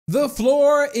The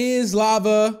floor is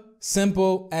lava.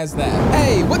 Simple as that.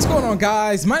 Hey, what's going on,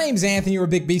 guys? My name's Anthony, or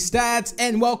Big B Stats,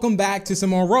 and welcome back to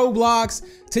some more Roblox.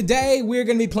 Today, we're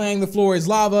gonna be playing The Floor is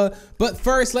Lava, but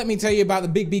first, let me tell you about the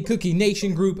Big B Cookie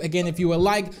Nation group. Again, if you would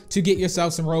like to get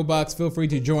yourself some Robux, feel free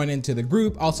to join into the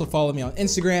group. Also, follow me on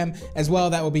Instagram as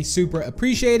well. That will be super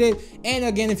appreciated. And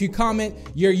again, if you comment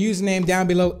your username down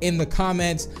below in the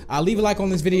comments, leave a like on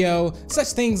this video, such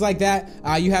things like that,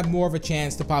 you have more of a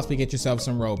chance to possibly get yourself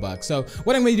some Robux. So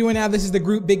what I'm gonna be doing now, this is the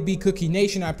group Big B Cookie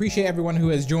Nation. I appreciate everyone who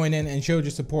has joined in and showed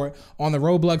your support on the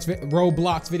Roblox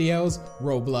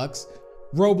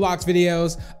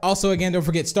videos. Also, again, don't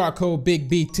forget start code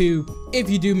BIGB2 if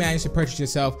you do manage to purchase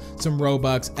yourself some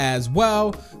Robux as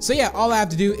well. So yeah, all I have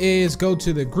to do is go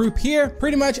to the group here.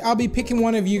 Pretty much, I'll be picking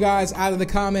one of you guys out of the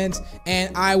comments,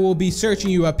 and I will be searching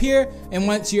you up here. And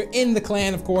once you're in the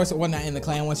clan, of course, well, not in the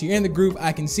clan, once you're in the group,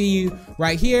 I can see you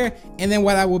right here. And then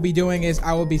what I will be doing is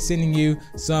I will be sending you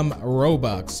some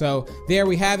Robux. So there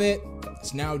we have it.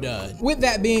 It's now done. With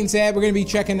that being said, we're gonna be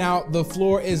checking out The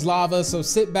Floor is Lava, so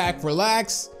sit back,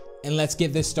 relax, and let's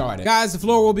get this started. Guys, the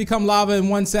floor will become lava in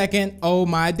 1 second. Oh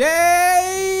my days!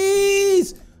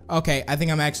 Okay, I think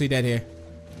I'm actually dead here.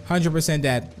 100%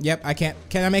 dead. Yep, I can't.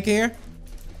 Can I make it here?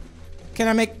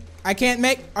 I can't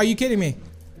make, are you kidding me?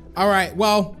 All right,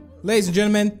 well, ladies and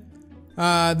gentlemen,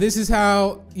 this is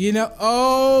how, you know,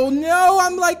 oh no,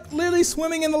 I'm like literally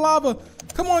swimming in the lava.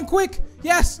 Come on, quick,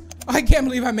 yes. I can't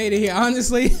believe I made it here,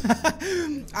 honestly.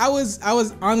 I was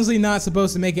honestly not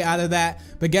supposed to make it out of that,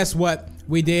 but guess what?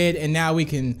 We did, and now we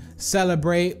can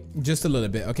celebrate just a little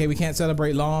bit, okay? We can't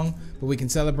celebrate long, but we can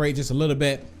celebrate just a little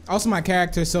bit. Also, my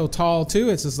character is so tall, too.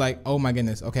 It's just like, oh my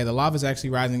goodness. Okay, the lava's actually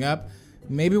rising up.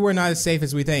 Maybe we're not as safe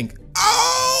as we think.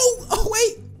 Oh,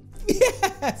 wait.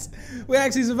 Yes, we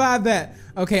actually survived that.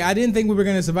 Okay, I didn't think we were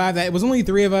gonna survive that. It was only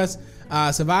 3 of us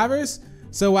survivors,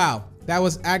 so wow. That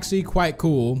was actually quite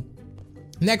cool.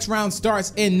 Next round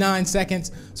starts in 9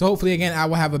 seconds. So hopefully, again, I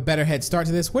will have a better head start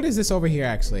to this. What is this over here,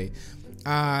 actually?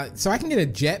 So I can get a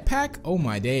jetpack? Oh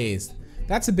my days.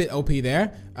 That's a bit OP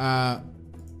there. I'm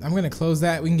gonna close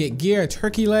that. We can get gear, a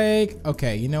turkey leg.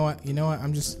 Okay, you know what?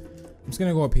 I'm just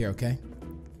gonna go up here, okay?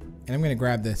 And I'm gonna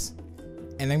grab this.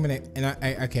 And I'm gonna,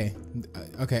 okay.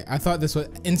 I thought this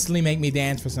would instantly make me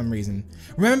dance for some reason.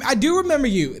 Remember, I do remember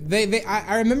you.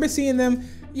 I remember seeing them.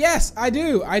 Yes, I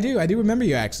do remember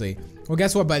you, actually. Well,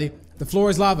 guess what, buddy? The floor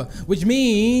is lava, which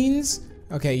means,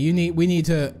 okay, we need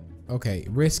to, okay,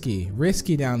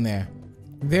 risky down there.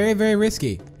 Very, very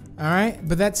risky. All right,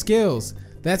 but that's skills.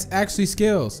 That's actually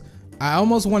skills. I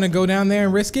almost want to go down there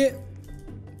and risk it,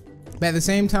 but at the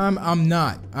same time, I'm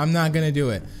not gonna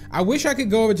do it. I wish I could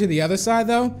go over to the other side,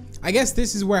 though. I guess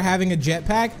this is where having a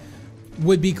jetpack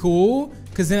would be cool,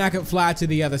 because then I could fly to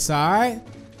the other side.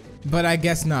 But I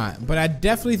guess not. But I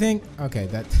definitely think, okay,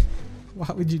 that,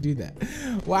 why would you do that?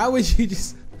 Why would you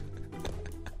just,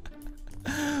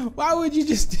 why would you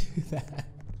just do that?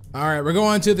 All right, we're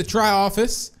going to the try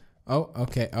office. Oh,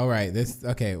 okay, all right,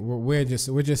 okay, we're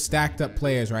just stacked up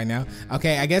players right now.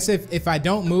 Okay, I guess if I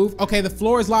don't move, okay, the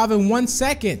floor is lava in 1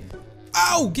 second.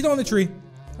 Oh, get on the tree.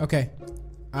 Okay,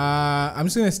 I'm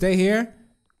just gonna stay here.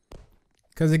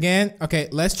 Cause again, okay,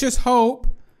 let's just hope.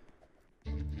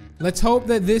 Let's hope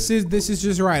that this is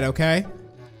just right, okay?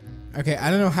 Okay,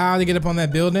 I don't know how to get up on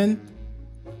that building.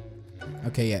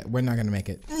 Okay, yeah, we're not gonna make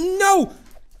it. No!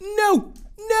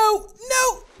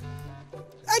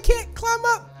 I can't climb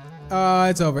up.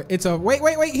 It's over. It's over.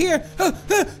 Wait, here.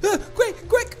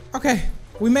 Quick. Okay,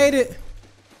 we made it.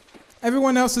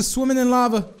 Everyone else is swimming in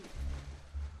lava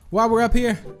while we're up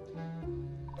here.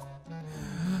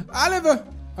 Oliver.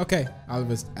 Okay,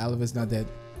 Oliver's not dead.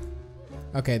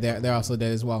 Okay, they're also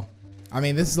dead as well. I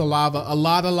mean, this is a lot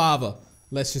of lava.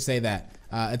 Let's just say that.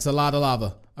 It's a lot of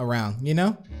lava around, you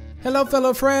know? Hello,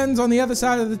 fellow friends on the other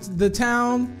side of the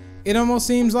town. It almost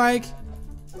seems like.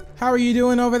 How are you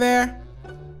doing over there?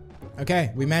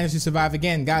 Okay, we managed to survive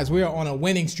again. Guys, we are on a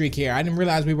winning streak here. I didn't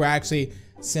realize we were actually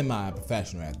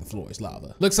semi-professional at The Floor is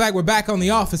Lava. Looks like we're back on the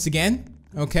office again.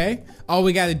 Okay, all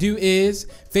we gotta do is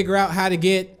figure out how to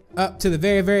get up to the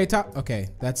very, very top. Okay,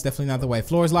 that's definitely not the way.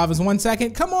 Floor is lava is 1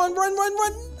 second. Come on, run.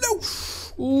 No.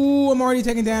 Ooh, I'm already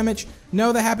taking damage.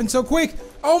 No, that happened so quick.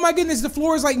 Oh my goodness, the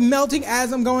floor is like melting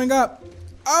as I'm going up.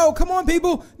 Oh, come on,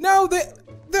 people. No, they're,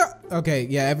 okay,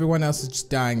 yeah, everyone else is just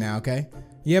dying now, okay?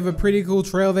 You have a pretty cool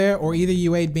trail there, or either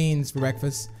you ate beans for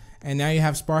breakfast, and now you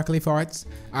have sparkly farts.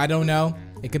 I don't know.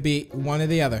 It could be one or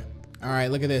the other. All right,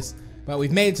 look at this. But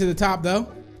we've made it to the top,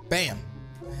 though. Bam.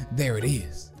 There it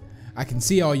is. I can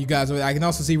see all you guys over there. I can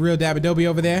also see Real Dabadobi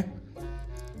over there.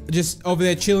 Just over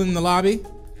there chilling in the lobby.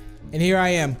 And here I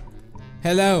am.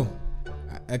 Hello.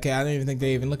 Okay, I don't even think they're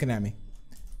even looking at me.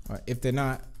 Or if they're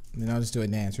not, then I'll just do a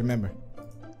dance. Remember,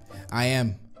 I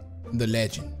am the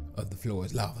legend of the floor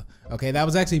is lava. Okay, that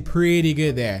was actually pretty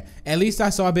good there. At least I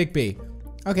saw Big B.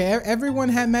 Okay, everyone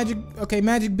had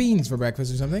magic beans for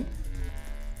breakfast or something.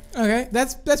 Okay,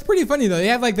 that's pretty funny though. They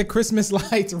have like the Christmas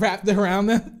lights wrapped around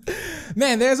them.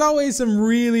 Man, there's always some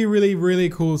really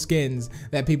cool skins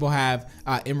that people have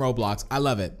in Roblox. I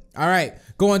love it. All right,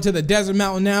 going to the desert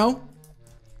mountain now.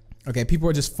 Okay, people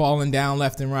are just falling down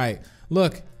left and right.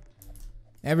 Look,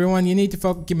 everyone, you need to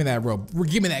focus. Give me that rope.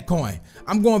 Give me that coin.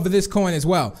 I'm going for this coin as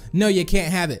well. No, you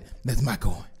can't have it. That's my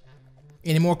coin.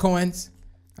 Any more coins?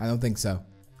 I don't think so.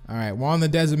 All right, we're on the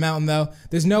desert mountain though.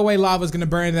 There's no way lava's gonna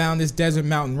burn down this desert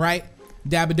mountain, right?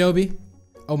 Dabadobi?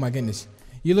 Oh my goodness.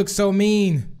 You look so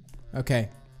mean. Okay.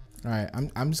 All right,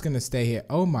 I'm just gonna stay here.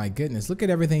 Oh my goodness, look at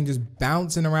everything just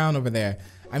bouncing around over there.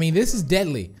 I mean, this is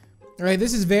deadly. All right,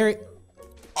 this is very...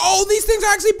 Oh, these things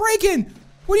are actually breaking.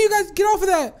 What do you guys, get off of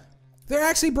that? They're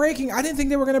actually breaking. I didn't think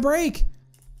they were gonna break.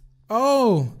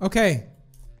 Oh, okay.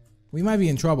 We might be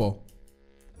in trouble.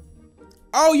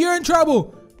 Oh, you're in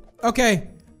trouble. Okay.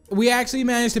 We actually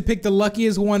managed to pick the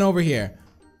luckiest one over here.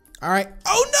 All right.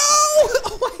 Oh no!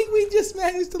 Oh, we just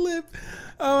managed to live.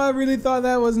 Oh, I really thought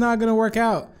that was not gonna work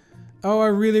out. Oh, I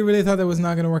really thought that was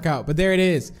not gonna work out. But there it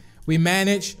is. We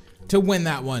managed to win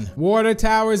that one. Water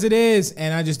towers it is.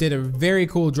 And I just did a very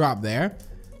cool drop there.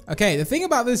 Okay, the thing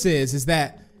about this is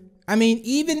that, I mean,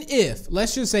 even if,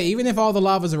 let's just say, even if all the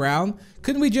lava's around,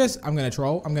 couldn't we just, I'm gonna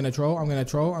troll.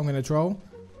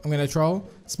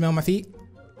 Smell my feet.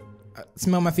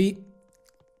 Smell my feet?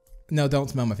 No, don't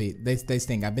smell my feet. They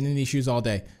stink. I've been in these shoes all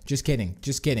day. Just kidding.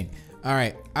 All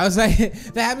right. I was like,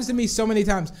 that happens to me so many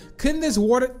times. Couldn't this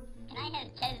water... Can I have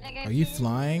cheeseburger? Are you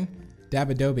flying?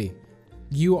 Dabadobi.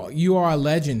 You are a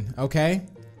legend, okay?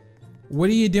 What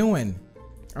are you doing?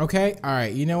 Okay? All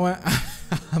right. You know what?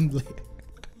 I'm late.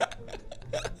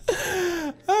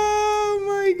 Oh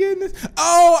my goodness.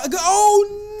 Oh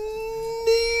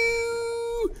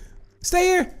no! Stay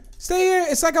here.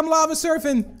 It's like I'm lava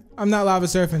surfing. I'm not lava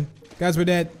surfing. Guys, we're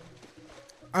dead.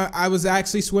 I was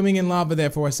actually swimming in lava there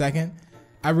for a second.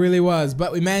 I really was,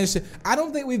 but we managed to. I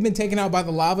don't think we've been taken out by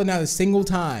the lava not a single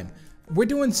time. We're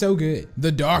doing so good.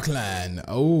 The Darkland.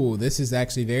 Oh, this is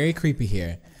actually very creepy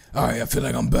here. All right, I feel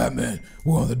like I'm Batman.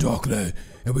 We're on the Darkland,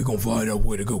 and we're gonna find out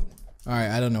where to go. All right,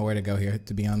 I don't know where to go here,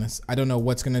 to be honest. I don't know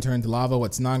what's gonna turn to lava,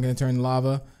 what's not gonna turn to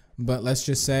lava, but let's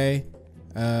just say,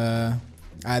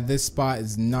 this spot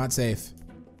is not safe.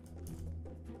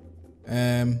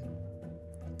 Okay.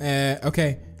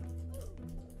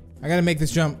 I gotta make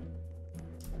this jump.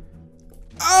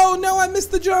 Oh no, I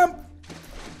missed the jump!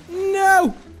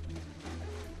 No!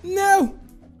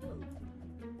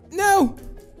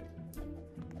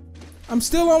 I'm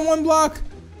still on one block.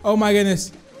 Oh my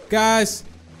goodness. Guys,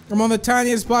 I'm on the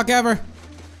tiniest block ever.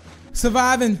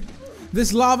 Surviving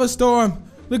this lava storm.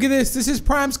 Look at this. This is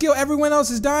prime skill. Everyone else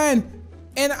is dying.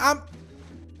 And I'm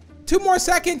 2 more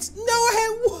seconds. No, I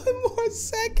had 1 more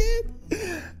second.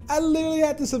 I literally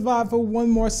had to survive for 1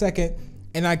 more second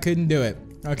and I couldn't do it.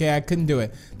 Okay, I couldn't do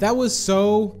it. That was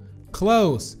so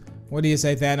close. What do you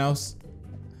say, Thanos?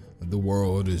 The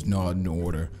world is not in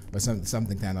order. Or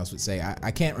something Thanos would say.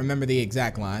 I can't remember the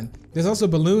exact line. There's also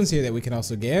balloons here that we can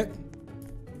also get.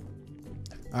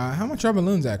 How much are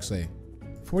balloons actually?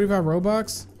 45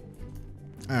 Robux?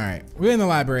 All right, we're in the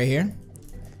library here.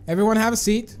 Everyone have a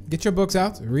seat. Get your books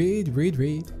out. Read.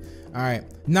 All right,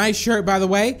 nice shirt, by the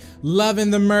way. Loving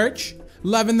the merch,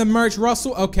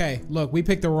 Russell. Okay, look, we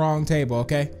picked the wrong table,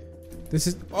 okay? This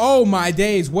is, oh my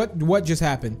days. What just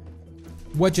happened?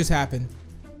 What just happened?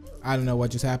 I don't know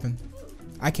what just happened.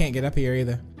 I can't get up here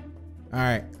either. All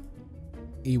right,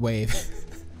 E-wave.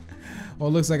 Well,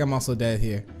 it looks like I'm also dead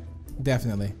here.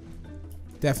 Definitely.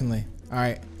 All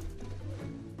right.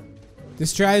 This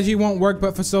strategy won't work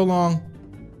but for so long.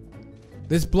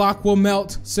 This block will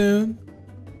melt soon.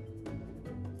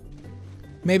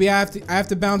 Maybe I have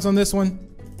to bounce on this one.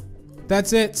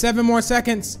 That's it. 7 more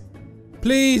seconds.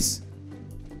 Please.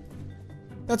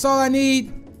 That's all I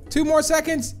need. 2 more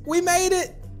seconds. We made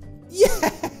it.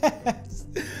 Yes.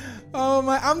 Oh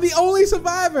my, I'm the only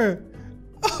survivor.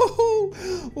 Oh,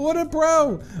 what a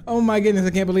pro. Oh my goodness,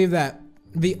 I can't believe that.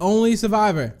 The only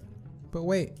survivor. But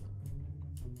wait,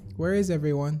 where is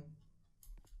everyone?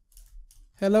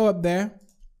 Hello up there.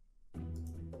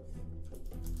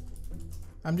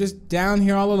 I'm just down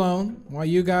here all alone while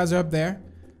you guys are up there.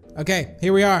 Okay,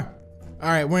 here we are. All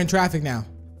right, we're in traffic now.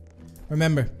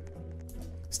 Remember,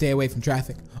 stay away from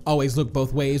traffic. Always look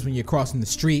both ways when you're crossing the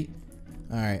street.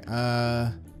 All right,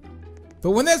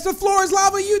 but when the floor is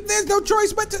lava, there's no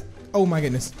choice but to, oh my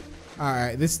goodness. All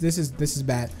right, this is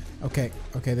bad. Okay,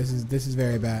 this is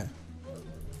very bad.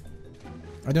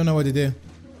 I don't know what to do.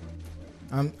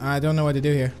 I don't know what to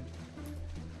do here.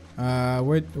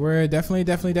 We're definitely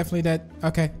dead.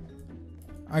 Okay,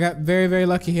 I got very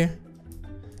lucky here,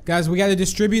 guys. We got to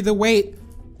distribute the weight.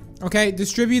 Okay,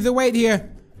 distribute the weight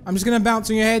here. I'm just gonna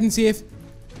bounce on your head and see if.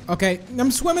 Okay,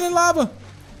 I'm swimming in lava.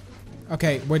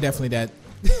 Okay, we're definitely dead.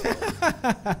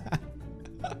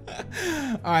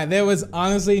 Alright, there was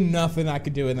honestly nothing I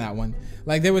could do in that one.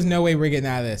 Like, there was no way we're getting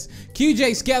out of this.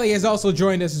 QJ Skelly has also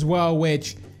joined us as well,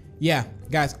 which, yeah,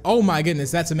 guys, oh my goodness,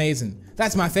 that's amazing.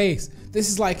 That's my face. This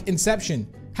is like Inception.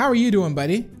 How are you doing,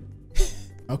 buddy?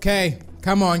 Okay,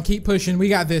 come on, keep pushing. We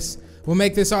got this. We'll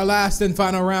make this our last and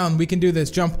final round. We can do this.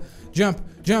 Jump.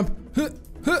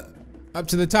 Up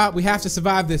to the top. We have to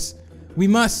survive this. We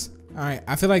must. Alright,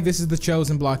 I feel like this is the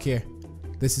chosen block here.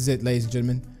 This is it, ladies and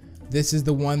gentlemen. This is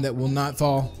the one that will not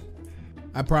fall.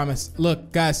 I promise.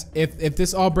 Look, guys, if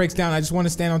this all breaks down, I just want to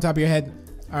stand on top of your head.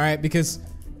 Alright, because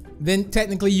then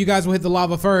technically you guys will hit the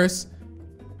lava first.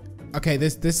 Okay,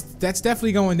 that's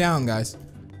definitely going down, guys.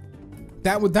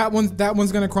 That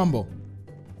one's gonna crumble.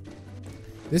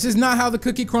 This is not how the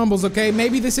cookie crumbles, okay?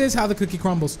 Maybe this is how the cookie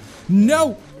crumbles.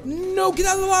 No! No, get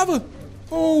out of the lava!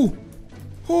 Oh!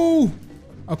 Oh!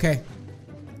 Okay.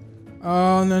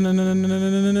 Oh, no. No!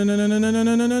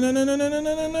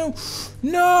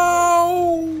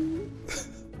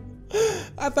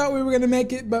 I thought we were gonna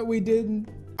make it, but we didn't.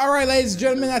 Alright, ladies and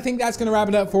gentlemen, I think that's gonna wrap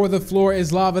it up for The Floor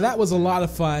is Lava. That was a lot of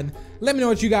fun. Let me know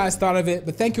what you guys thought of it,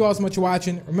 but thank you all so much for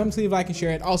watching. Remember to leave a like and share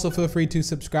it. Also, feel free to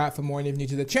subscribe for more if you're new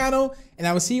to the channel, and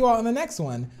I will see you all in the next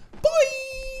one.